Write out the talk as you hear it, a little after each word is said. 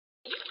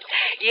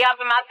Yeah,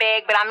 I'm in my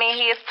bag, but I'm in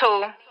his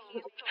too.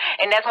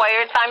 And that's why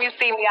every time you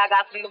see me, I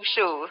got some new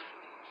shoes.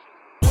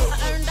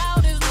 I earned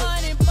all this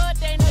money, but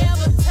they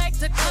never take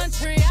the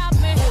country I'm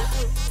in.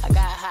 I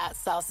got hot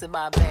sauce in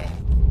my bag.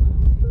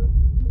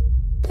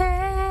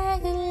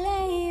 Bag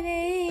lady,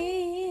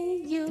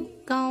 you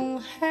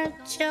gon'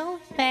 hurt your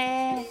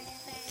back.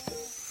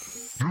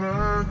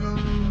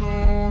 Dragging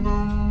on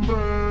them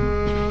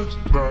bags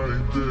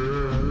like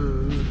that.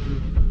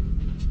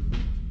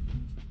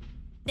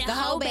 The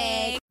whole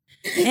bag.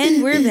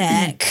 And we're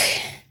back.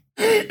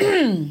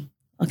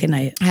 Okay, now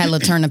I had a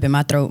little turn up in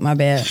my throat, my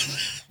bad.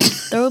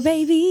 throw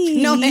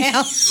baby. No, ma'am.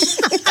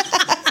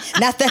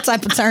 Not that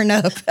type of turn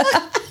up.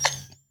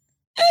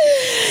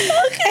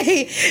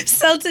 Okay,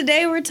 so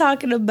today we're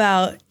talking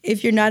about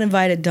if you're not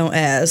invited, don't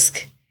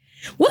ask.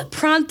 What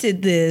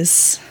prompted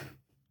this?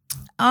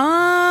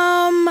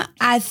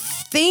 I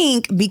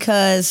think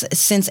because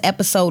since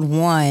episode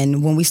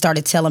 1, when we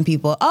started telling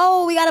people,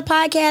 oh, we got a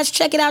podcast,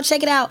 check it out.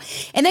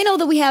 And they know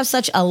that we have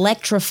such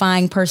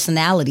electrifying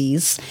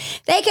personalities.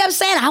 They kept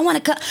saying, I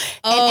want to come.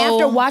 And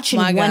after watching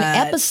one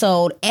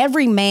episode,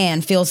 every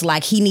man feels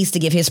like he needs to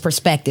give his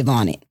perspective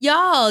on it.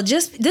 Y'all,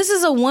 this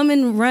is a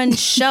woman-run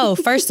show,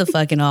 first of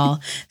fucking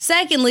all.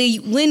 Secondly,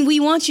 when we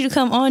want you to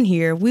come on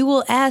here, we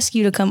will ask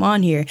you to come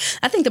on here.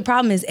 I think the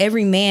problem is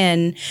every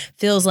man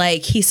feels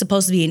like he's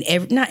supposed to be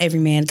not every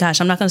man, gosh,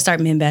 I'm not going to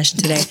start men bashing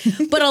today,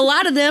 but a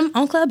lot of them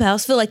on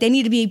Clubhouse feel like they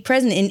need to be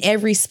present in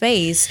every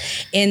space.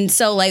 And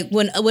so like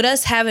with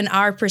us having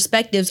our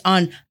perspectives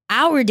on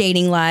our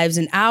dating lives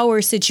and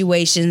our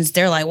situations,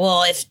 they're like,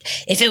 well,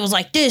 if it was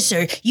like this,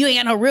 or you ain't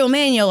got no real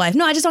man in your life.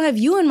 No, I just don't have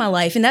you in my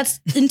life. And that's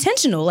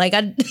intentional. Like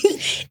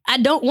I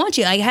don't want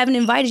you. I haven't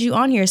invited you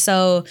on here.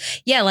 So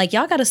yeah, like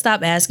y'all got to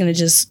stop asking to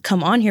just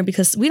come on here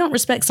because we don't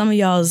respect some of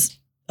y'all's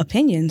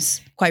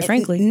opinions, quite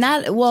frankly.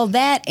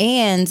 That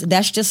and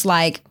that's just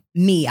like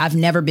me. I've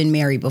never been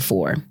married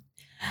before.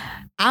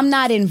 I'm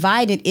not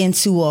invited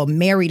into a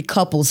married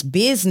couple's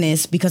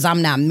business because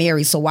I'm not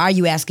married. So why are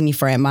you asking me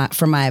for my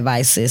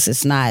advice, sis?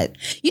 It's not.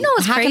 You know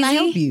what's how crazy? Can I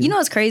help you? You know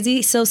what's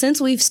crazy? So since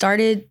we've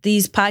started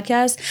these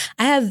podcasts,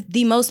 I have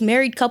the most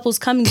married couples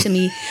coming to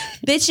me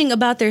bitching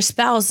about their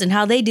spouse and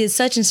how they did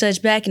such and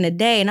such back in the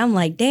day. And I'm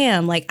like,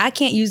 damn, like I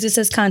can't use this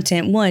as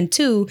content. 1,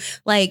 2,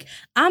 like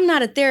I'm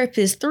not a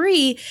therapist.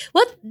 3,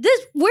 where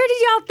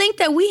did y'all think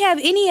that we have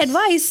any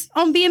advice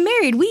on being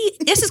married?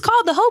 This is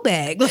called the hoe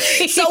bag.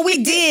 So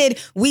we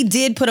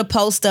did put a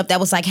post up that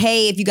was like,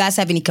 hey, if you guys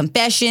have any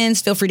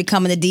confessions, feel free to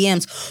come in the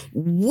DMs.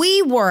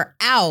 We were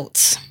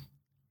out.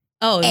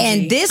 Oh,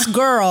 and this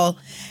girl,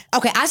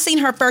 okay, I seen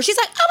her first. She's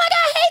like, oh my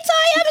God, hey, Ty,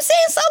 I haven't seen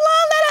you so long.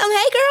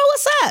 Hey, girl,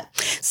 what's up?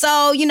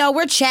 So,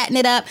 we're chatting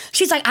it up.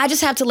 She's like, I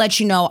just have to let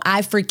you know,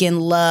 I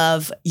freaking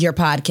love your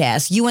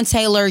podcast. You and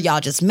Taylor, y'all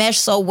just mesh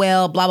so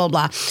well, blah, blah,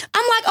 blah.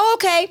 I'm like, oh,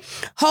 okay.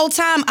 Whole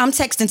time I'm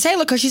texting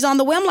Taylor because she's on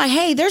the way. I'm like,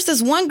 hey, there's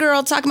this one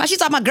girl she's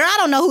talking about, girl, I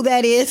don't know who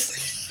that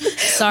is.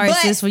 Sorry,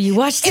 sis, when you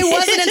watched it. It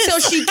wasn't until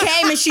she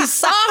came and she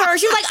saw her.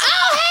 She was like,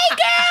 oh, hey,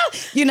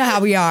 girl. You know how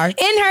we are.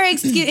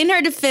 In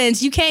her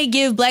defense, you can't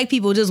give black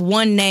people just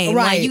one name.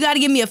 Right. Like, you got to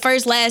give me a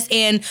first, last,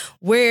 and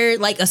we're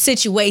like a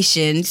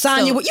situation.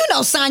 Sonya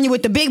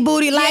with the big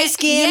booty, light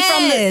skin.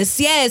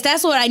 Yes,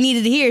 that's what I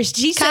needed to hear.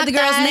 She said the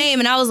girl's name,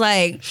 and I was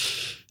like,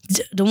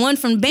 the one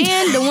from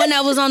band, the one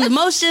that was on the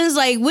motions,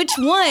 like which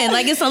one?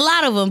 Like it's a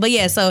lot of them. But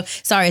yeah, so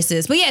sorry,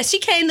 sis. But yeah, she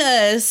came to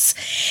us,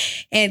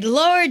 and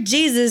Lord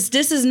Jesus,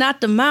 this is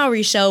not the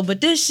Maori show, but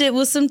this shit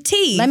was some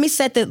tea. Let me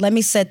set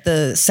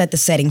the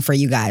setting for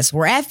you guys.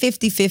 We're at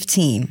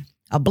 5015.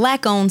 A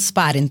black-owned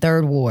spot in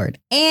 3rd Ward.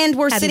 And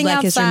we're sitting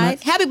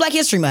outside. Happy Black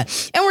History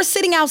Month. And we're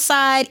sitting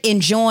outside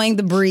enjoying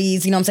the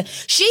breeze. You know what I'm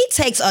saying? She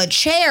takes a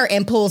chair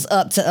and pulls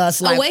up to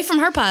us. Like, away from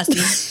her posse.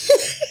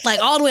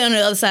 Like all the way on the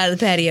other side of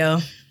the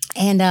patio.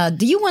 And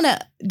do you want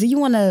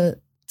to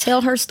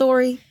tell her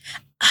story?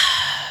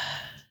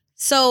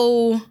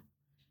 So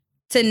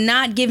to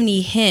not give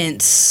any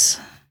hints.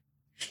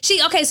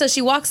 So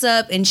she walks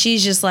up and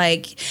she's just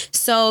like,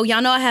 so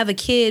y'all know I have a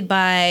kid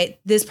by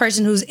this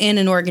person who's in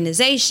an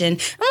organization. I'm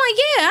like,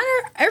 yeah,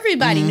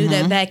 everybody knew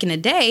that back in the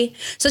day.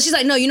 So she's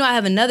like, no, I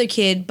have another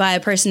kid by a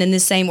person in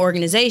this same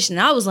organization.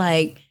 And I was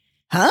like,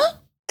 huh?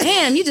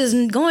 Damn, you just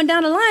going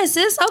down the line,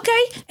 sis.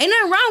 Okay, ain't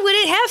nothing wrong with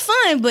it. Have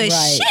fun, but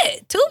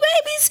shit, 2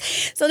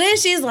 babies. So then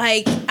she's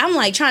like, I'm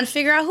like trying to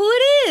figure out who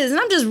it is, and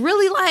I'm just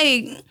really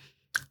like,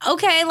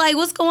 okay, like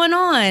what's going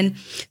on?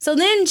 So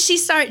then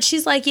she's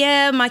like,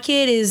 yeah, my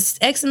kid is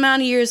X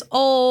amount of years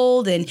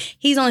old, and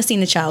he's only seen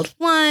the child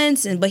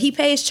once, but he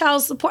pays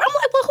child support. I'm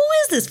like, well, who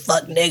is this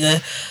fuck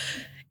nigga?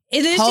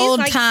 And then whole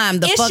time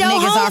the fuck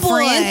niggas are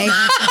friends.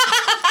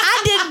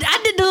 I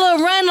did the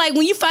little run, like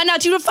when you find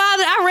out you the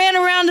father, I ran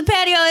around the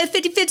patio at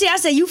 50-50. I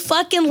said, you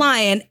fucking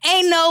lying.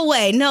 Ain't no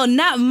way. No,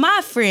 not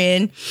my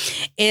friend.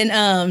 And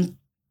I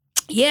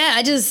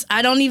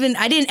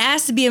didn't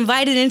ask to be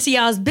invited into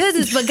y'all's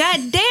business, but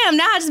goddamn,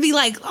 now I just be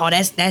like, oh,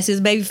 that's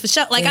his baby for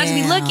sure. Like I just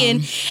be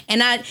looking,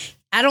 and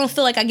I don't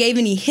feel like I gave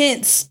any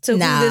hints to who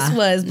this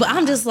was, but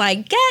I'm just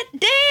like, God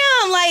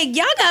damn, like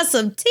y'all got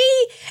some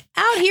tea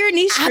out here in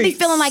these I be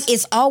feeling like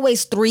it's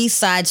always three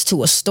sides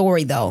to a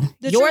story, though.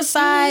 Your truth,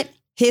 side,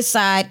 his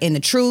side, and the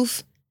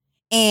truth.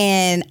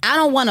 And I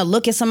don't want to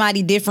look at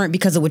somebody different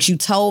because of what you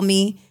told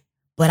me.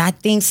 But I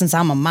think since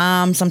I'm a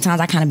mom,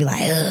 sometimes I kind of be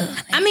like, ugh.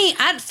 I mean,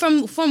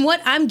 from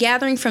what I'm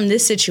gathering from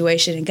this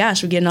situation, and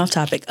gosh, we're getting off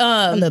topic.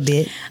 A little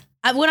bit.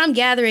 What I'm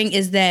gathering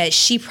is that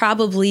she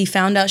probably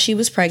found out she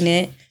was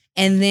pregnant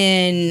and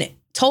then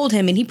told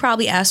him, and he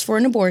probably asked for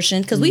an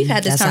abortion because we've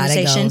had this That's how that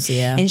conversation. goes,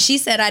 yeah. And she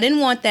said, I didn't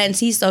want that. And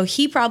so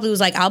he probably was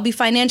like, I'll be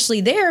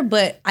financially there,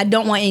 but I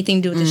don't want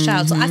anything to do with this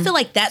child. So I feel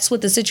like that's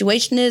what the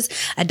situation is.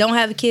 I don't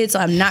have a kid, so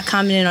I'm not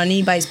commenting on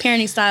anybody's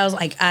parenting styles.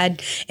 Like, I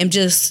am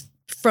just,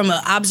 from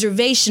an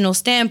observational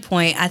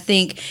standpoint, I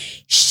think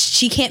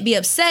she can't be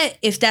upset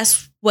if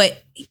that's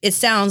what it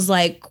sounds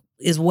like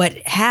is what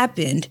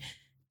happened.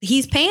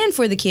 He's paying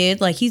for the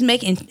kid, like he's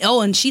making.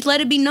 Oh, and she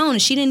let it be known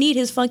she didn't need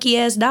his funky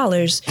ass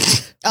dollars.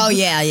 Oh,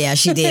 yeah,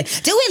 she did.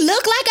 Do it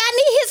look like I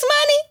need his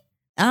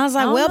money? I was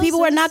like, well, people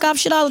wear knockoff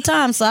shit all the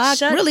time, so I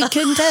really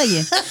couldn't tell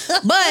you.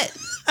 But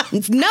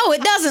no,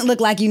 it doesn't look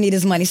like you need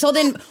his money. So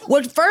then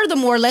what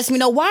furthermore lets me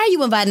know, why are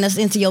you inviting us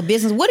into your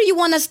business? What do you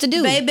want us to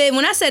do? Baby,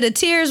 when I said the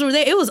tears were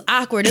there, it was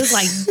awkward. It was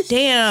like,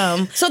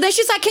 damn. So then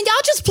she's like, can y'all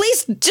just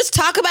please just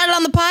talk about it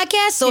on the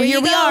podcast? So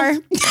here we are.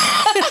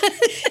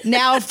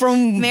 Now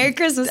from Merry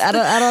Christmas. I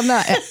don't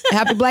know.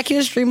 Happy Black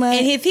History Month.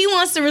 And if he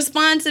wants to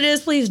respond to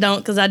this, please don't,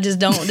 because I just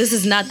don't. This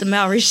is not the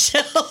Mallory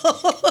show.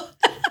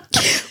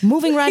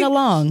 Moving right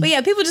along. But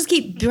yeah, people just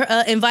keep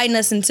inviting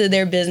us into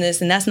their business,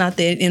 and that's not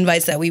the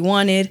invites that we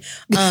wanted.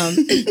 And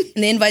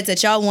the invites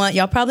that y'all want,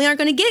 y'all probably aren't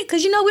going to get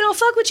because, we don't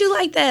fuck with you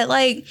like that.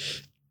 Like,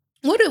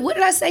 what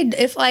did I say?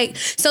 If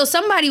so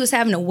somebody was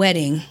having a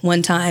wedding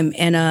one time,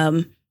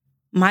 and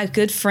my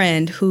good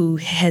friend, who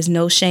has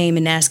no shame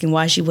in asking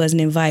why she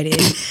wasn't invited,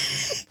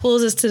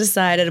 pulls us to the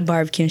side at a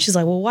barbecue, and she's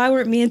like, well, why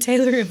weren't me and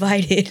Taylor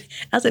invited?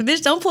 I said,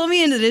 bitch, don't pull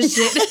me into this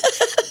shit.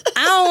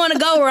 I don't want to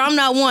go where I'm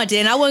not wanted,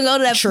 and I wouldn't go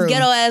to that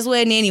ghetto ass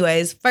wedding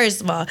anyways,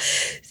 first of all.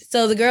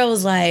 So the girl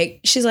was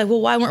like, she's like,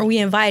 well, why weren't we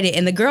invited?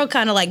 And the girl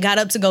kind of like got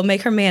up to go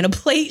make her man a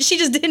plate. She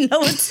just didn't know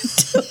what to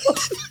do.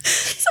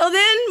 So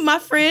then my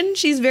friend,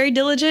 she's very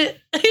diligent.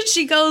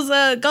 She goes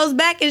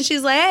back and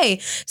she's like, hey,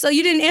 so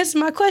you didn't answer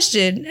my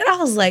question. And I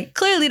was like,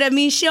 clearly that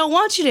means she don't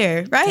want you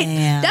there, right?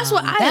 Damn, that's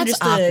what I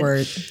understood.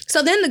 Awkward.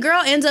 So then the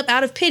girl ends up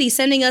out of pity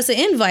sending us an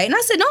invite. And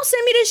I said, don't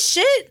send me this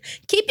shit.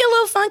 Keep your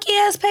little funky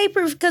ass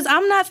paper because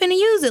I'm not finna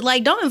use it.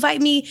 Like, don't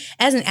invite me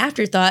as an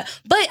afterthought.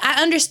 But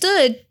I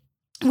understood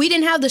we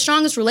didn't have the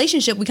strongest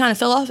relationship. We kind of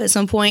fell off at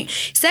some point.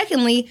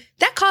 Secondly,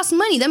 that costs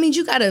money. That means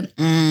you got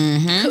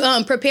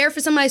to prepare for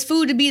somebody's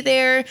food to be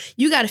there.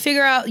 You got to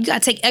figure out, you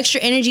got to take extra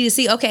energy to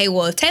see, okay,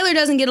 well, if Taylor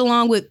doesn't get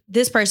along with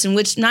this person,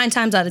 which 9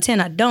 times out of 10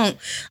 I don't,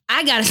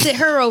 I got to sit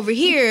her over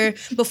here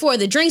before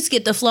the drinks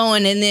get to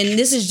flowing. And then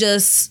this is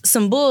just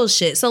some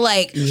bullshit. So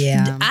like,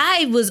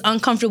 I was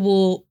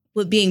uncomfortable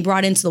with being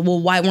brought into the, well,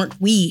 why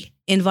weren't we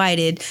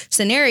invited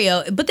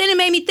scenario? But then it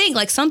made me think,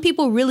 like, some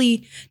people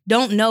really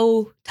don't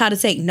know how to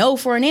take no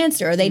for an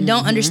answer, or they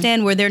don't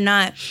understand where they're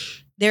not,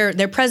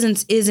 their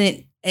presence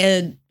isn't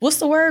what's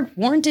the word,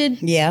 warranted.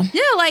 Yeah,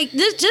 like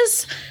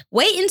just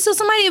wait until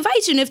somebody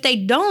invites you, and if they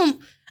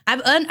don't,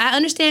 I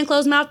understand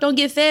closed mouth don't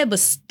get fed,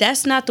 but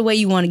that's not the way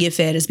you want to get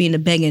fed, as being a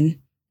begging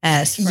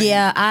ass friend.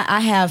 Yeah, I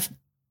have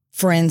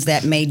friends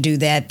that may do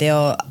that.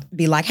 They'll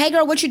be like, hey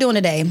girl, what you doing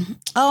today?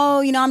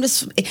 Oh,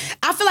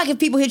 I feel like if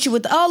people hit you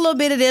with, a little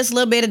bit of this, a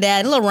little bit of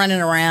that, a little running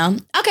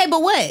around. Okay,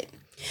 but what?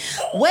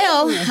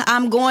 Well,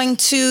 I'm going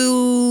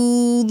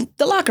to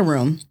the locker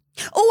room.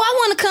 Oh, I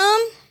want to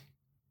come.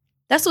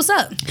 That's what's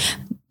up.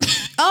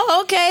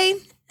 Oh, okay.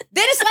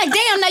 Then it's like,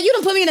 damn, now you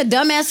done put me in a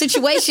dumbass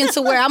situation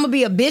to where I'm going to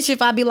be a bitch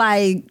if I be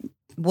like,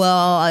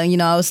 well,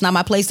 it's not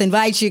my place to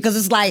invite you. Because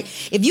it's like,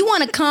 if you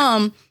want to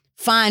come,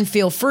 fine,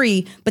 feel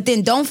free, but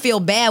then don't feel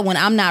bad when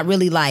I'm not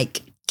really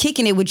like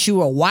kicking it with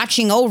you or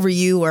watching over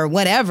you or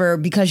whatever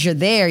because you're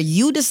there.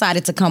 You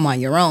decided to come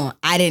on your own.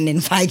 I didn't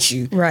invite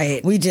you.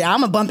 Right.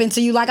 I'm gonna bump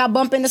into you like I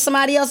bump into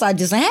somebody else. I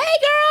just say, hey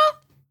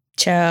girl.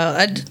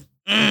 Child,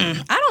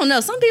 I don't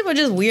know. Some people are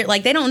just weird.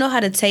 Like, they don't know how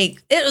to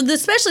take it,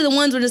 especially the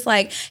ones where it's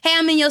like, hey,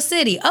 I'm in your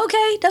city.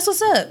 Okay, that's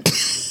what's up.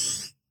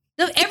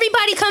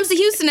 Everybody comes to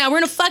Houston now. We're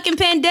in a fucking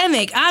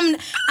pandemic. I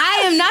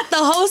am not the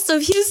host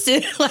of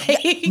Houston.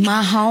 Like,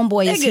 my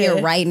homeboy is here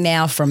right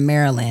now from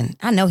Maryland.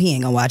 I know he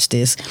ain't gonna watch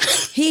this.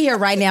 He here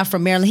right now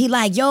from Maryland. He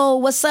like, yo,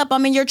 what's up?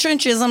 I'm in your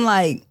trenches. I'm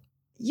like,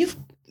 you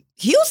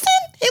Houston?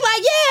 He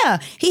like, yeah.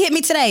 He hit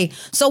me today.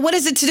 So what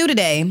is it to do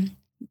today?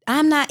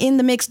 I'm not in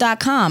the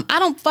mix.com. I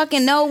don't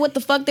fucking know what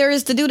the fuck there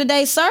is to do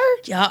today, sir.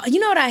 Y'all, you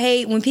know what I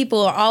hate? When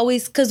people are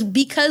always,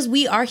 because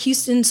we are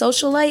Houston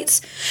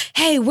socialites.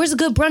 Hey, where's a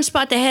good brunch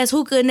spot that has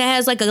hookah and that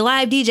has like a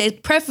live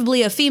DJ,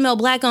 preferably a female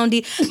black-owned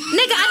DJ? Nigga,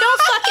 I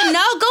don't fucking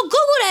know. Go Google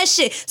that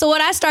shit. So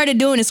what I started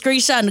doing is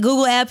screenshotting the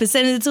Google app and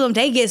sending it to them.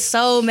 They get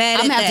so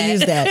mad at that. I'm gonna have to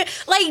use that.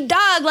 Like,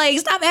 dog, like,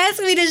 stop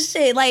asking me this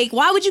shit. Like,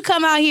 why would you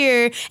come out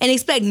here and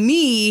expect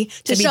me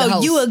to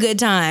show you a good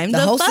time? The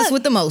hostess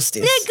with the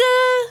mostest.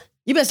 Nigga.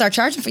 You better start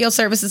charging for your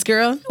services,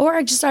 girl. Or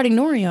I just start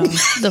ignoring y'all.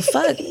 The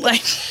fuck?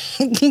 Like,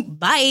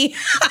 bye.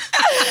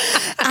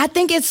 I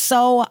think it's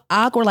so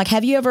awkward. Like,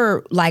 have you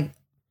ever, like,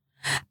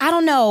 I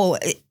don't know.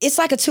 It's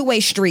like a two-way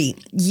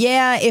street.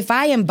 Yeah, if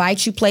I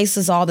invite you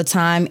places all the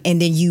time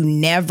and then you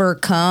never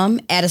come,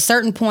 at a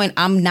certain point,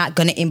 I'm not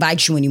going to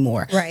invite you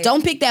anymore. Right.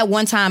 Don't pick that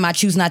one time I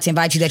choose not to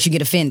invite you that you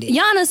get offended.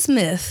 Yana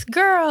Smith,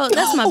 girl,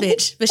 that's my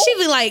bitch. But she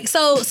be like,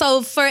 so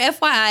for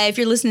FYI, if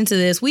you're listening to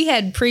this, we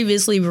had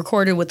previously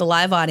recorded with the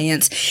live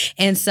audience.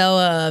 And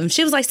so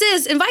she was like,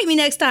 sis, invite me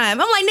next time.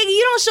 I'm like, nigga,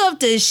 you don't show up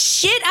to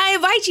shit I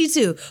invite you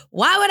to.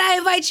 Why would I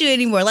invite you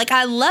anymore? Like,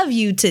 I love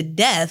you to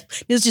death.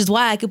 This is just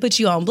why I could put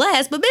you on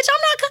blast. But bitch,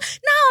 I'm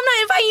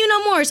not inviting you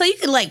no more. So you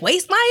could like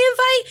waste my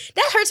invite?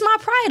 That hurts my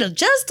pride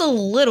just a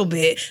little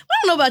bit. I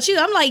don't know about you.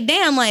 I'm like,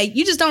 damn, like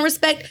you just don't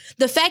respect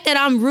the fact that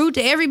I'm rude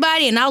to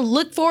everybody and I'll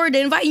look forward to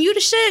inviting you to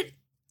shit.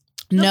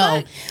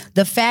 No,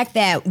 the fact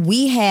that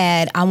we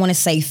had, I want to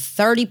say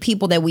 30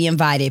 people that we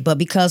invited, but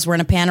because we're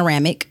in a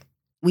panoramic,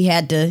 we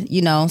had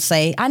to,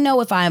 say, I know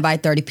if I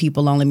invite 30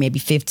 people, only maybe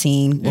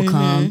 15 will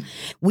come.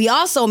 We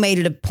also made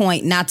it a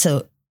point not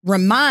to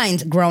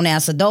remind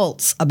grown-ass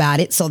adults about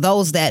it. So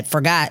those that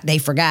forgot, they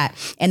forgot.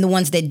 And the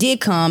ones that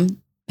did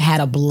come had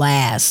a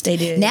blast. They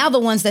did. Now the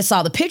ones that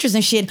saw the pictures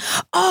and shit,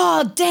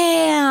 oh,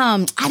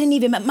 damn, I didn't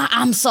even,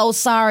 I'm so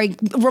sorry.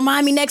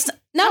 Remind me next time.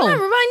 No. I'm not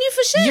reminding you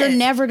for shit. You're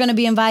never going to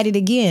be invited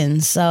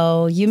again.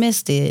 So you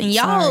missed it. And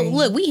y'all, Sorry.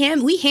 look, we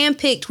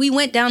handpicked. We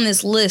went down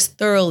this list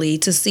thoroughly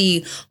to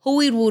see who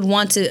we would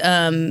want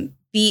to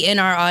be in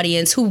our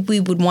audience, who we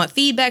would want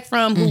feedback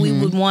from, who we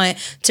would want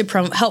to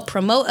help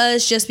promote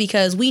us, just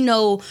because we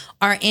know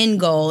our end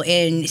goal.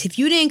 And if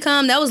you didn't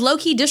come, that was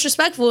low-key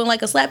disrespectful and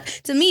like a slap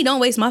to me. Don't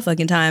waste my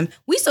fucking time.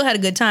 We still had a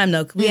good time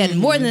though. We had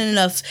more than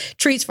enough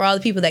treats for all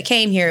the people that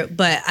came here.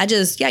 But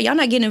y'all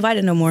not getting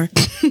invited no more.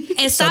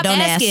 And stop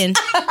asking.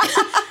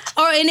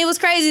 And it was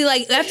crazy.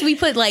 Like after we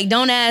put like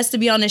don't ask to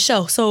be on the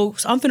show, so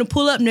I'm finna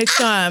pull up next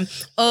time.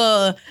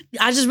 I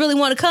just really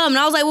want to come, and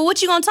I was like, well,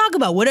 what you gonna talk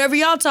about? Whatever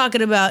y'all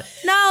talking about.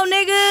 No,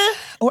 nigga.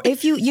 Or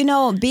if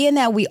being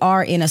that we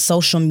are in a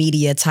social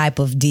media type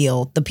of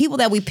deal, the people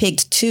that we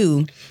picked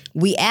too,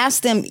 we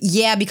asked them,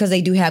 because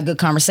they do have good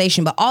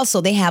conversation, but also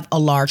they have a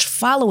large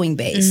following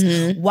base.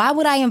 Why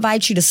would I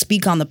invite you to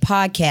speak on the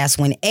podcast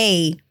when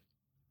A,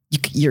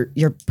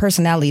 your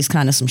personality is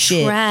kind of some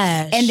shit.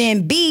 Trash. And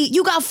then B,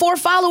 you got 4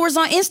 followers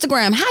on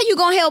Instagram. How you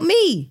gonna help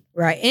me?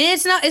 Right.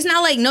 And it's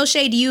not like no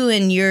shade to you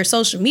and your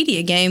social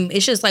media game.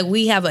 It's just like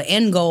we have an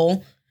end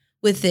goal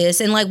with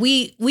this. And like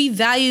we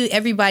value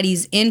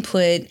everybody's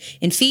input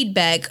and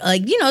feedback.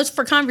 Like, it's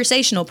for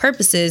conversational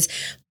purposes.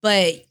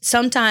 But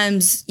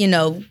sometimes,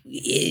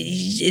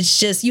 it's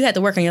just you have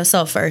to work on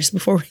yourself first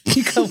before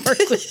you come work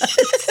with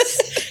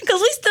us. Because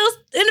we still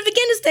in the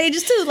beginning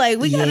stages too. Like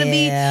we gotta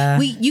be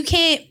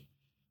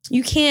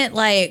you can't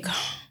like,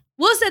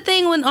 what's that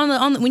thing when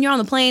when you're on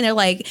the plane? They're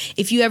like,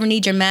 if you ever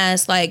need your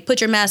mask, like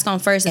put your mask on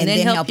first and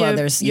then help your,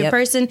 others. Your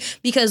person,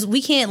 because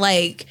we can't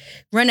like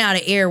run out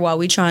of air while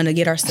we trying to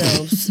get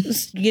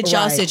ourselves get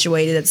y'all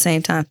situated at the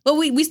same time. But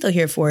we still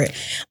here for it.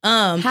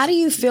 How do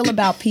you feel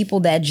about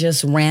people that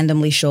just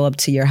randomly show up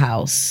to your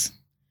house?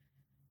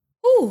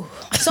 Ooh,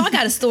 so I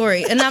got a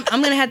story, and I'm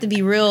gonna have to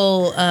be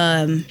real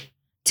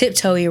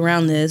tiptoey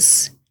around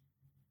this.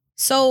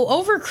 So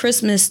over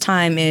Christmas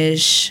time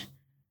ish,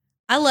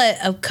 I let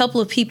a couple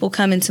of people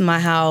come into my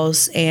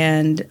house,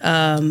 and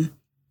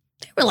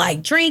they were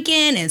like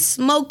drinking and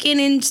smoking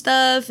and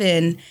stuff.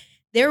 And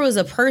there was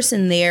a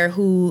person there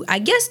who I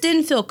guess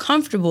didn't feel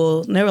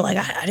comfortable. And they were like,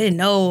 I didn't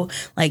know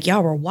like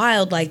y'all were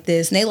wild like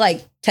this. And they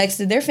like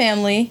texted their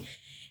family.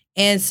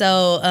 And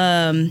so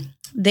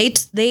they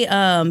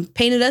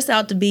painted us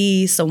out to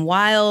be some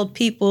wild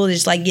people,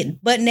 just like getting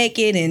butt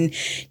naked and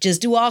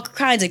just do all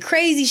kinds of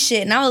crazy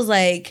shit. And I was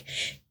like,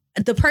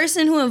 the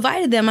person who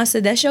invited them, I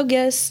said, that's your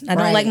guess. I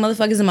don't like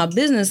motherfuckers in my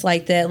business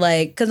like that,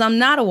 like, because I'm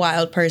not a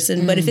wild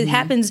person. But if it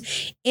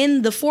happens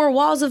in the 4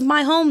 walls of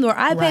my home where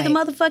I pay the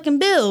motherfucking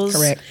bills,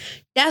 correct,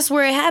 that's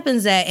where it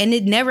happens at. And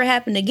it never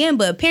happened again.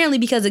 But apparently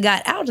because it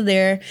got out of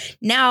there,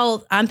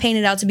 now I'm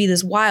painted out to be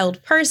this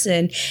wild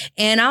person.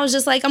 And I was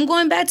just like, I'm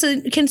going back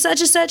to, can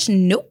such and such?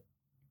 Nope.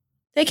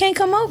 They can't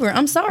come over.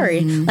 I'm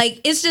sorry. Like,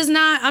 it's just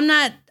not,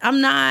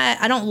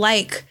 I don't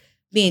like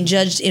being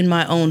judged in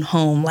my own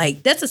home.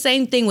 Like, that's the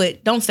same thing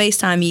with don't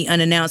FaceTime me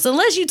unannounced,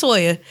 unless you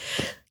Toya.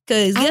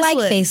 Because I like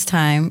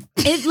FaceTime.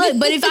 Look,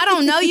 but if I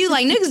don't know you,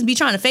 like niggas be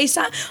trying to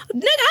FaceTime.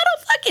 Nigga, I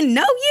don't fucking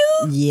know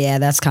you. Yeah,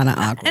 that's kind of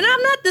awkward. And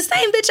I'm not the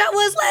same bitch I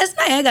was last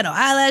night. I ain't got no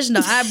eyelashes,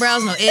 no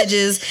eyebrows, no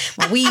edges.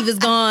 My weave is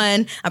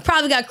gone. I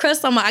probably got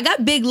crust on I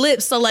got big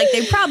lips, so like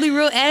they probably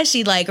real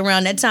ashy like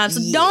around that time. So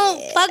don't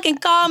fucking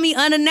call me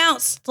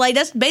unannounced. Like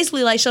that's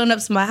basically like showing up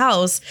to my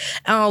house.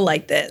 I don't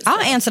like that. So.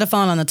 I'll answer the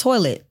phone on the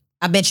toilet.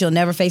 I bet you'll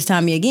never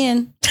FaceTime me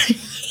again.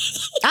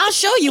 I'll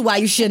show you why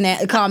you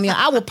shouldn't call me.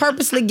 I will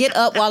purposely get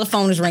up while the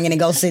phone is ringing and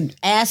go sit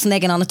ass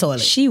naked on the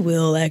toilet. She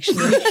will,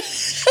 actually.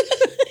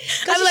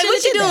 I'd be like,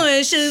 what you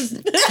doing?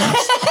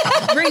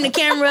 Just bring the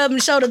camera up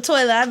and show the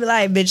toilet. I'd be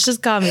like, bitch,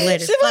 just call me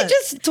later. You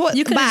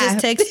could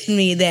have just texted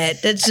me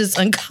that. That's just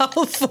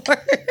uncalled for.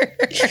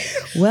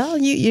 Well,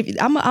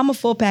 I'm a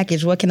full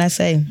package. What can I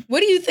say?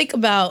 What do you think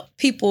about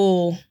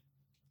people,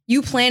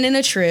 you planning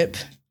a trip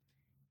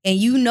and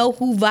you know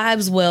who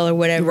vibes well or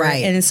whatever,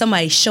 right? And then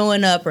somebody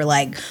showing up or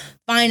like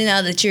finding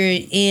out that you're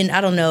in,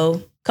 I don't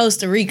know,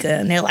 Costa Rica,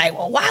 and they're like,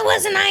 well, why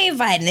wasn't I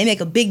invited? And they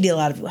make a big deal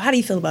out of it. How do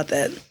you feel about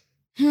that?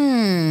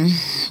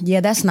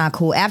 Yeah, that's not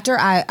cool. After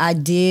I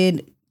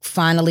did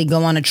finally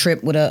go on a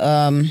trip with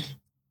a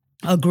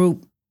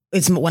group,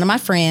 it's one of my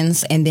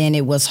friends, and then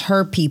it was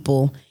her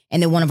people,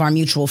 and then one of our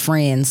mutual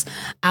friends.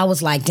 I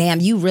was like, damn,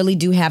 you really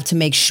do have to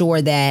make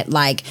sure that,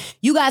 like,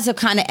 you guys have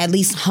kind of at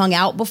least hung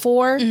out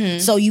before,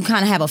 so you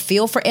kind of have a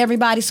feel for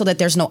everybody so that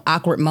there's no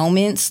awkward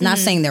moments. Not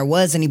saying there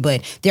was any,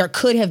 but there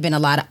could have been a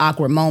lot of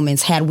awkward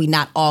moments had we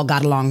not all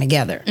got along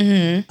together.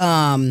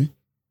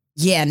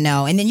 Yeah,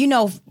 no. And then, you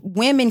know,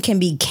 women can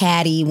be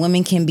catty,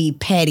 women can be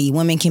petty,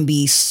 women can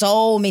be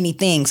so many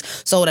things.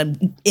 So that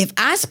if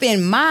I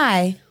spend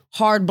my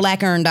hard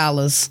black earned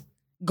dollars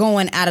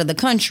going out of the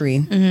country,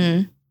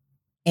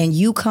 and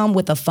you come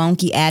with a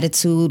funky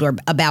attitude or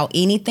about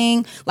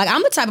anything, like,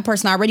 I'm the type of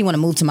person I already want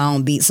to move to my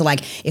own beat. So,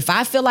 like, if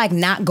I feel like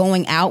not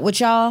going out with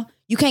y'all,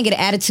 you can't get an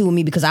attitude with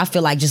me because I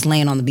feel like just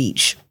laying on the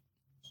beach.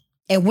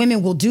 And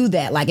women will do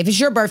that. Like, if it's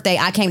your birthday,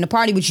 I came to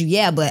party with you,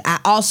 yeah, but I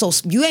also,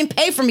 you ain't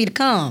pay for me to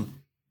come.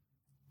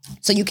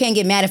 So you can't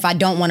get mad if I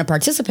don't want to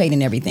participate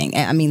in everything.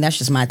 I mean, that's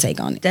just my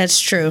take on it. That's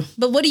true.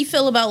 But what do you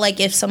feel about,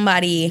 like, if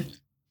somebody,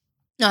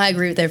 no, I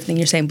agree with everything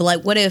you're saying, but,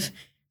 like, what if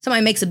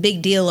somebody makes a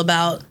big deal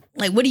about,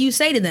 like, what do you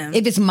say to them?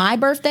 If it's my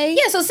birthday?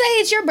 Yeah, so say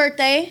it's your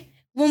birthday.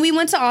 When we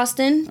went to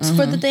Austin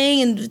for the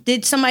thing, and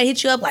did somebody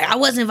hit you up, like, I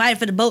wasn't invited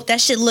for the boat, that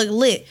shit looked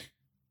lit.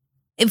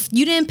 If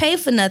you didn't pay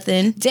for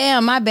nothing.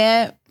 Damn, my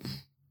bad.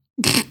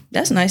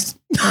 That's nice.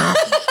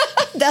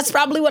 That's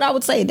probably what I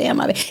would say. Damn,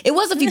 my bad. It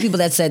was a few people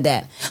that said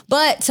that.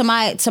 But to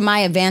my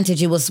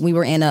advantage, we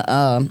were in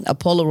a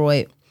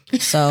Polaroid.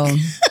 So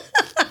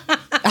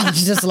I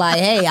was just like,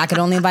 hey, I could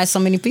only invite so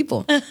many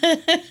people. I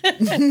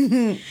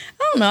don't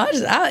know.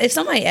 If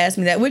somebody asked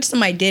me that, which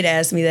somebody did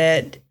ask me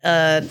that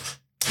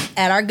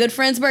at our good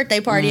friend's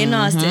birthday party in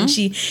Austin,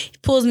 she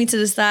pulls me to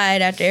the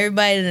side after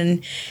everybody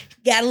then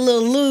got a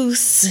little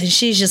loose, and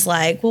she's just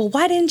like, well,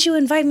 why didn't you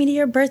invite me to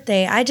your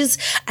birthday? I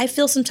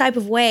feel some type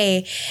of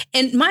way.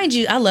 And mind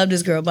you, I love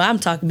this girl, but I'm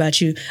talking about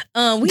you.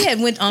 We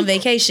had went on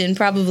vacation,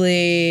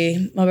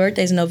 probably my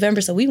birthday's in November,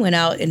 so we went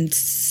out in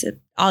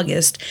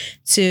August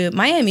to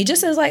Miami,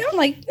 just as like, I'm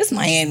like, it's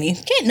Miami.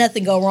 Can't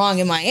nothing go wrong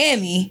in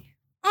Miami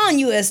on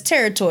U.S.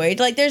 territory.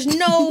 Like, there's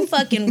no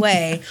fucking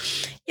way.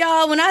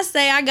 Y'all, when I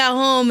say I got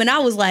home and I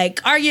was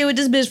like arguing with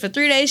this bitch for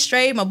 3 days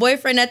straight, my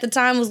boyfriend at the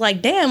time was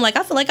like, damn, like,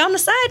 I feel like I'm the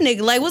side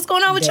nigga. Like, what's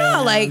going on with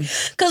y'all? Like,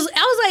 because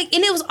I was like,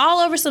 and it was all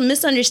over some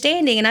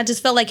misunderstanding. And I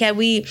just felt like had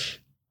we,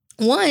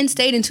 one,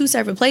 stayed in two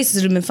separate places,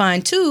 it would have been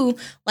fine. Two,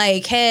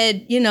 like,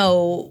 had, you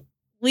know,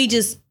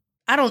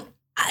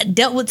 I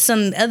dealt with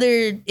some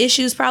other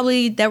issues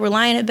probably that were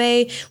lying at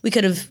bay, we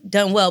could have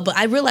done well. But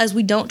I realized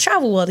we don't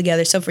travel well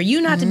together. So for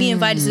you not to be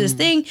invited to this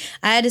thing,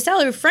 I had to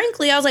tell her,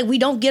 frankly, I was like, we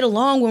don't get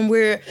along when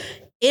we're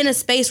in a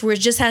space where it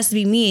just has to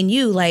be me and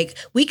you. Like,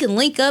 we can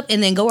link up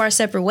and then go our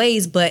separate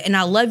ways. And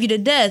I love you to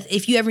death.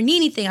 If you ever need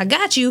anything, I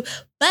got you.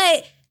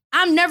 But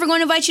I'm never going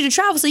to invite you to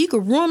travel so you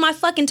could ruin my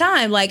fucking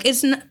time. Like,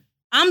 it's not.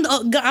 I'm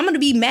going to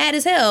be mad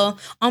as hell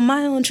on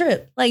my own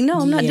trip. Like, no,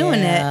 I'm not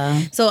doing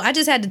that. So I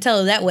just had to tell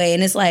her that way.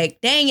 And it's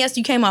like, dang, yes,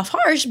 you came off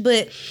harsh,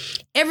 but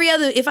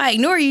if I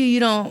ignore you,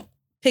 you don't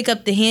pick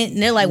up the hint.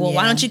 And they're like, well,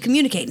 why don't you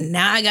communicate?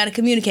 Now I got to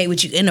communicate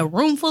with you in a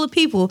room full of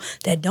people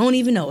that don't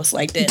even know us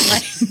like that.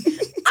 Like,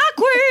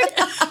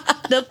 awkward.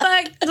 The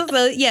fuck?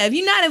 So, yeah, if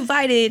you're not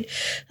invited,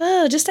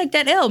 just take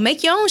that L.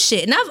 Make your own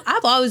shit. And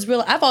I've always been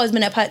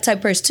that type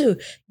of person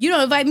too. You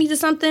don't invite me to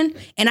something,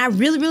 and I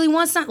really, really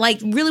want something,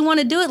 like, really want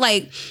to do it,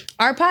 like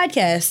our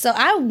podcast. So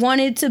I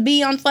wanted to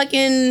be on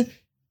fucking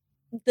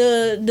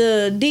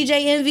the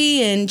DJ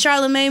Envy and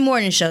Charlamagne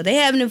Morning Show. They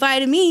haven't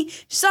invited me,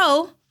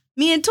 so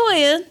me and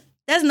Toya.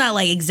 That's not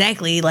like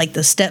exactly like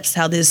the steps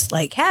how this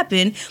like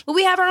happened, but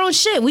we have our own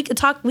shit. We can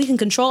talk, we can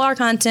control our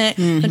content,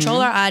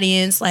 control our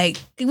audience, like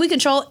we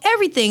control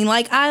everything.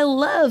 Like, I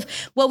love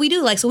what we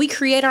do. Like, so we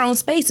create our own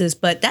spaces,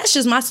 but that's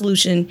just my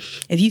solution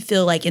if you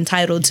feel like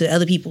entitled to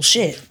other people's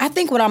shit. I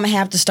think what I'm gonna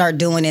have to start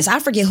doing is, I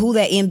forget who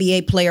that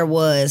NBA player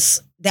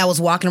was that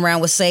was walking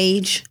around with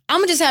Sage.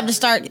 I'm gonna just have to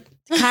start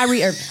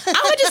Kyrie Irving. I'm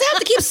gonna just have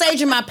to keep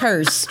Sage in my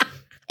purse.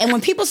 And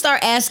when people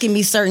start asking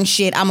me certain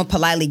shit, I'm going to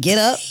politely get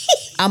up.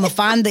 I'm going to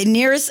find the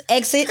nearest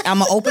exit. I'm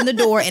going to open the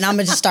door and I'm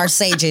going to just start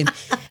saging.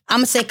 I'm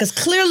going to say, because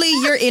clearly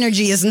your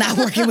energy is not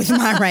working with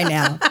mine right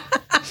now.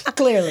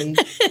 Clearly.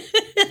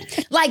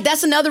 Like,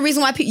 that's another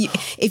reason why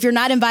if you're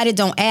not invited,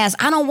 don't ask.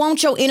 I don't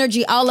want your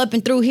energy all up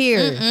and through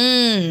here.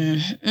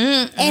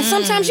 And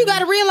sometimes you got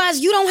to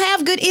realize you don't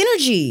have good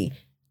energy.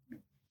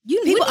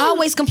 People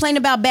always complain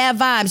about bad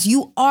vibes.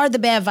 You are the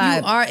bad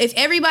vibe. You are. If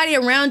everybody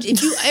around you,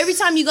 every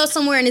time you go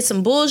somewhere and it's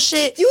some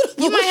bullshit, you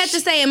might have to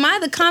say, am I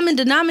the common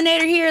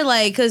denominator here?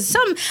 Like, cause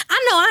I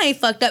know I ain't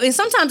fucked up. And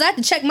sometimes I have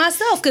to check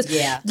myself. Cause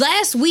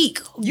last week,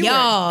 you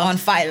y'all were on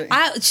fire.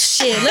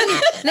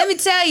 Let me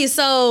tell you.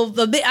 So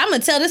I'm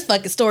going to tell this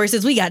fucking story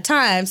since we got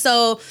time.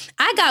 So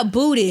I got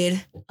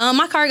booted.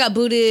 My car got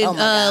booted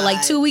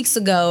like 2 weeks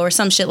ago or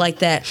some shit like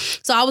that.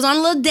 So I was on a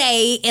little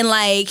date and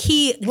like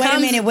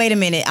Wait a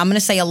minute. I'm going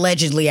to say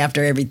allegedly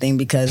after everything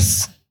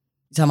because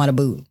you're talking about a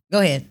boot. Go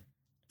ahead.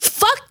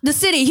 Fuck the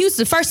city of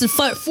Houston first and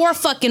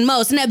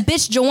foremost, and that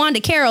bitch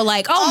Jawanda Carroll,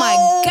 like, oh my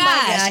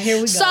gosh. Here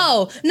we go.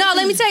 So no,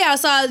 let me tell y'all.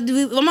 So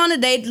I'm on a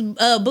date.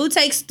 Boo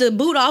takes the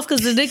boot off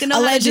because the nigga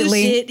know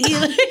allegedly.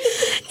 how to do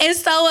shit. And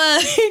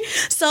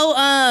so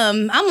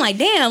I'm like,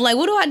 damn, like,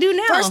 what do I do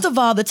now? First of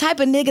all, the type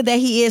of nigga that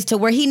he is to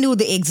where he knew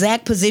the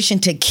exact position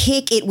to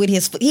kick it with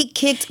his foot. He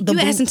kicked the boot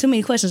asking too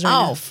many questions right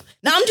off.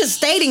 Now I'm just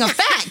stating a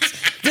fact.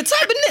 The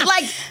type of nigga,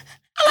 like.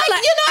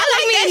 I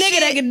like me a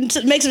nigga that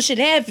can make some shit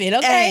happen.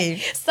 Okay, hey,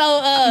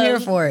 so I'm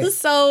here for it.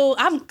 So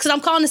I'm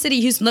calling the city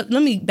of Houston. Let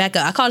me back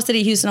up. I called the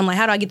city of Houston. I'm like,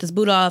 how do I get this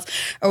boot off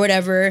or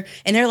whatever?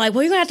 And they're like,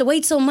 well, you're gonna have to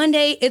wait till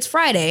Monday. It's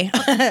Friday.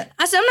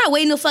 I said, I'm not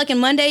waiting till fucking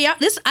Monday. Y'all,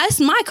 this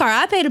my car.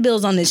 I pay the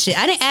bills on this shit.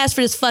 I didn't ask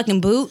for this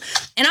fucking boot.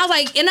 And I was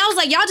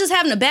like, y'all just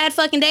having a bad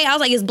fucking day. I was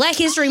like, it's Black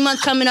History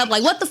Month coming up.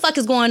 Like, what the fuck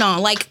is going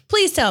on? Like,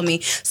 please tell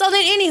me. So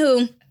then,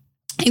 anywho.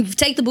 And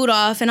take the boot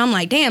off, and I'm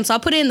like, damn. So I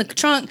put it in the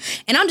trunk,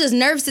 and I'm just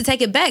nervous to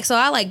take it back. So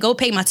I like go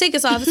pay my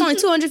tickets off. It's only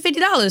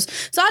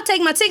 $250. So I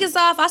take my tickets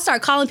off. I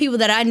start calling people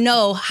that I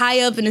know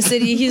high up in the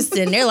city of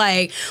Houston. They're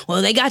like,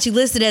 well, they got you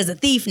listed as a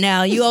thief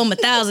now. You owe them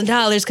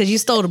 $1,000 because you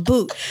stole the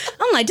boot.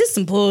 I'm like, this is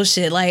some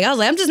bullshit. Like, I was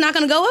like, I'm just not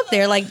gonna go up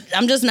there. Like,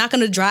 I'm just not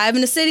gonna drive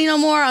in the city no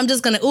more. I'm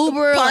just gonna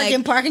Uber.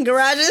 Parking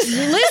garages.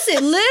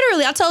 Listen,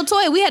 literally, I told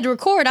Toy we had to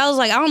record. I was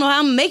like, I don't know how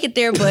I'm gonna make it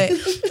there, but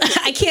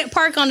I can't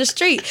park on the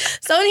street.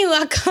 So anyway,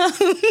 I come.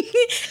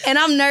 And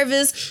I'm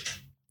nervous.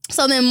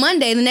 So then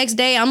Monday, the next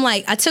day, I'm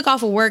like, I took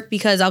off of work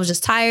because I was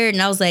just tired.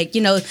 And I was like,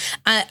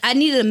 I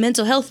needed a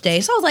mental health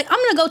day. So I was like, I'm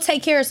going to go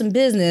take care of some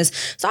business.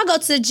 So I go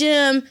to the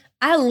gym.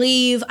 I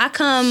leave. I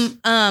come.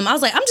 I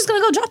was like, I'm just gonna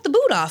go drop the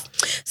boot off.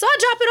 So I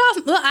drop it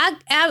off. Well,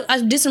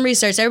 I did some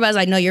research. Everybody's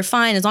like, no, you're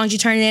fine as long as you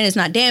turn it in. It's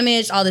not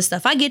damaged. All this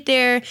stuff. I get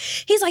there.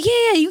 He's like,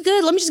 yeah, you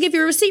good. Let me just give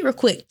you a receipt real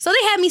quick. So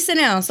they had me sit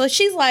down. So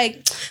she's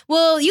like,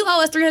 well, you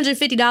owe us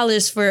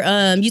 $350 for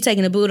you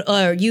taking the boot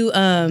or you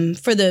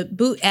for the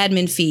boot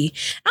admin fee.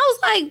 I was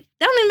like,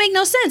 that don't even make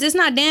no sense. It's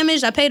not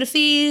damaged. I paid the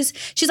fees.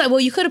 She's like, well,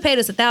 you could have paid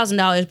us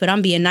 $1,000, but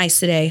I'm being nice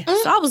today.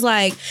 So I was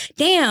like,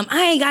 damn,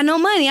 I ain't got no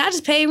money. I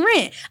just paid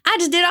rent. I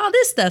just did all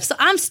this stuff. So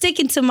I'm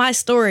sticking to my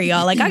story,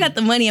 y'all. Like, I got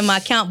the money in my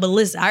account, but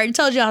listen, I already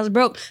told you I was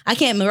broke. I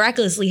can't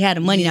miraculously have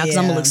the money now because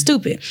I'm going to look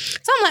stupid.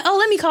 So I'm like, oh,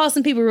 let me call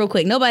some people real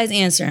quick. Nobody's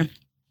answering.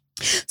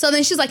 So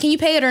then she's like, can you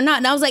pay it or not?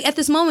 And I was like, at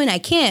this moment, I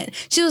can't.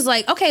 She was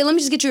like, okay, let me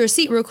just get you a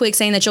receipt real quick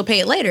saying that you'll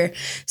pay it later.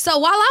 So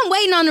while I'm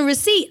waiting on the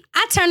receipt,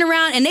 I turn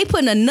around and they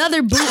putting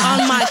another boot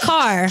on my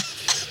car.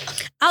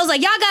 I was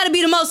like, y'all gotta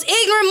be the most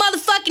ignorant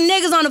motherfucking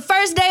niggas on the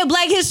first day of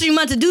Black History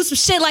Month to do some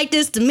shit like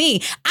this to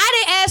me.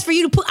 I didn't ask for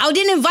you to I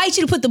didn't invite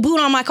you to put the boot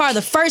on my car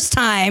the first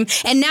time,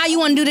 and now you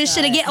wanna do this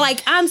shit again?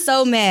 Like, I'm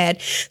so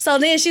mad. So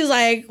then she was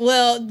like,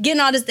 well, getting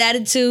all this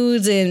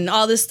attitudes and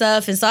all this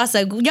stuff. And so I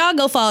said, y'all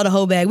go follow the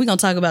whole bag. We gonna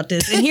talk about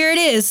this. And here it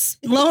is.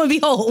 Lo and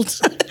behold,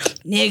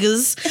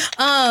 niggas.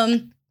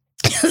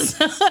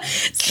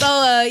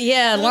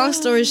 Yeah, long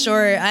story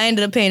short, I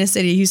ended up paying the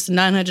city of Houston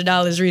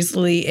 $900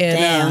 recently,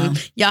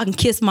 and y'all can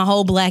kiss my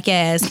whole black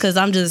ass because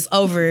I'm just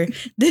over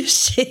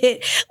this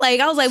shit. Like,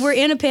 I was like, we're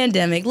in a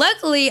pandemic.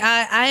 Luckily,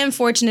 I am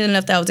fortunate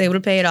enough that I was able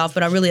to pay it off,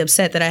 but I'm really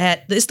upset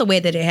that it's the way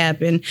that it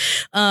happened.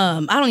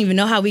 I don't even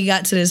know how we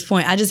got to this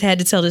point. I just had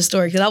to tell this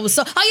story because I was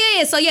so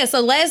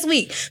last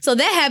week. So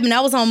that happened.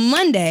 I was on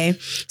Monday.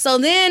 So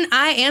then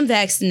I am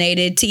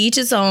vaccinated, to each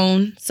its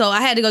own. So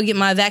I had to go get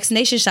my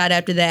vaccination shot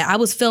after that. I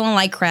was feeling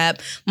like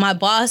crap. My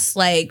boss,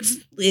 like,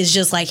 is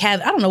just like, I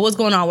don't know what's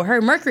going on with her.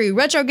 Mercury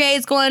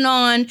retrograde's going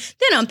on.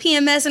 Then I'm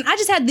PMS, and I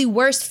just had the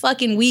worst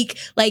fucking week,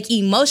 like,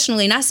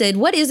 emotionally. And I said,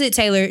 what is it,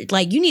 Taylor?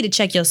 Like, you need to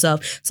check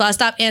yourself. So I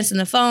stopped answering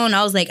the phone.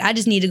 I was like, I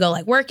just need to go,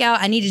 like, work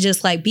out. I need to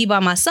just, like, be by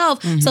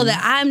myself so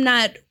that I'm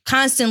not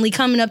constantly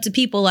coming up to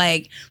people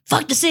like,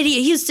 fuck the city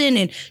of Houston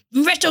and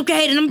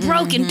retrograde and I'm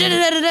broken.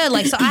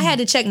 Like, so I had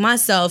to check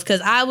myself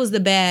because I was the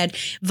bad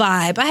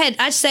vibe.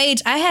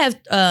 I have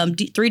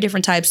 3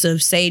 different types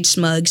of sage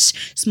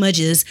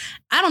smudges.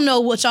 I don't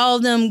know which all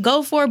of them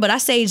go for, but I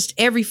saged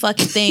every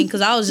fucking thing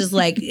because I was just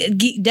like,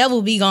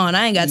 devil be gone.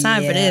 I ain't got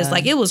time for this.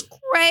 Like, it was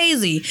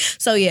crazy.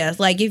 So yeah,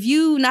 like, if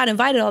you not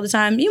invited all the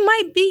time, you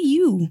might be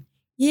you.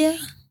 Yeah.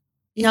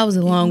 That was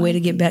a long way to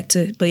get back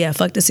to, but yeah,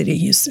 fuck the city of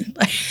Houston.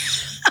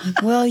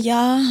 Well,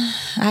 y'all,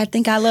 I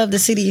think I love the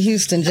city of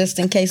Houston just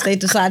in case they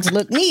decide to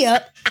look me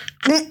up.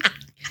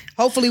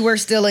 Hopefully we're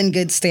still in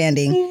good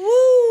standing.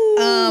 Woo.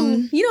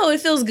 You know, it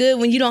feels good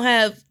when you don't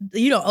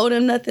owe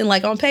them nothing.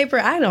 Like on paper,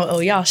 I don't owe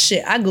y'all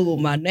shit. I Google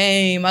my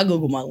name, I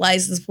Google my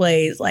license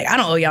plates. Like I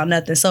don't owe y'all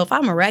nothing. So if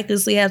I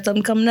miraculously have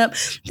something coming up,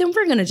 then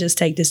we're gonna just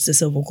take this to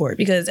civil court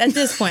because at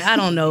this point, I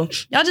don't know.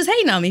 Y'all just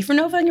hating on me for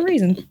no fucking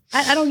reason.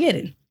 I don't get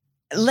it.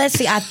 Let's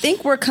see. I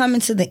think we're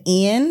coming to the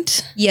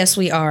end. Yes,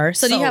 we are.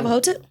 So do you have a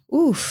whole tip?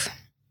 Oof.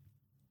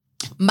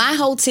 My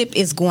whole tip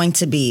is going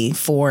to be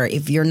for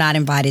if you're not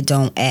invited,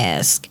 don't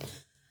ask.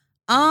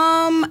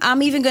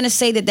 I'm even going to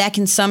say that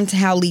can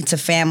somehow lead to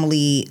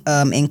family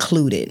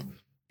included.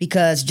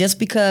 Because just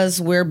because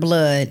we're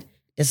blood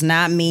does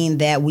not mean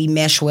that we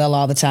mesh well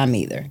all the time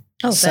either.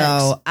 Oh, so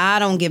thanks. I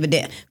don't give a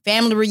damn.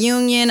 Family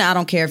reunion, I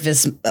don't care if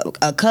it's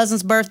a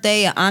cousin's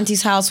birthday, an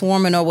auntie's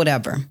housewarming or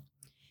whatever.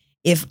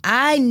 If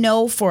I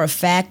know for a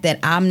fact that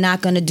I'm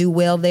not going to do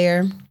well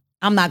there,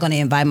 I'm not going to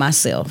invite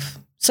myself.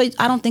 So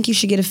I don't think you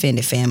should get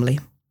offended, family.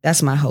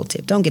 That's my whole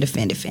tip. Don't get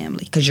offended,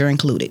 family, because you're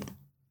included.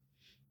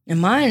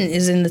 And mine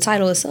is in the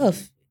title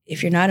itself.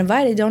 If you're not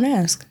invited, don't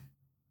ask.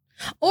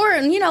 Or,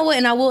 you know what,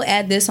 and I will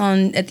add this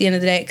on at the end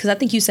of the day, because I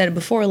think you said it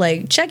before,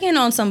 like, check in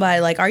on somebody,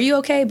 like, are you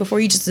okay? Before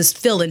you just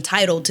feel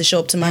entitled to show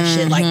up to my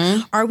shit.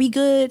 Like, are we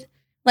good?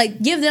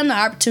 Like, give them the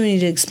opportunity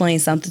to explain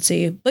something to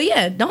you. But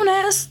yeah, don't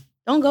ask.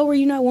 Don't go where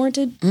you're not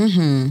warranted.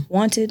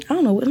 Wanted. I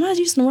don't know. Am I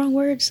using the wrong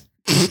words?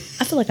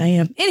 I feel like I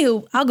am.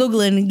 Anywho, I'll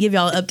Google it and give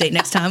y'all an update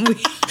next time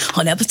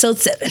on episode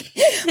 7.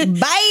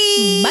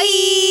 Bye.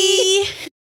 Bye.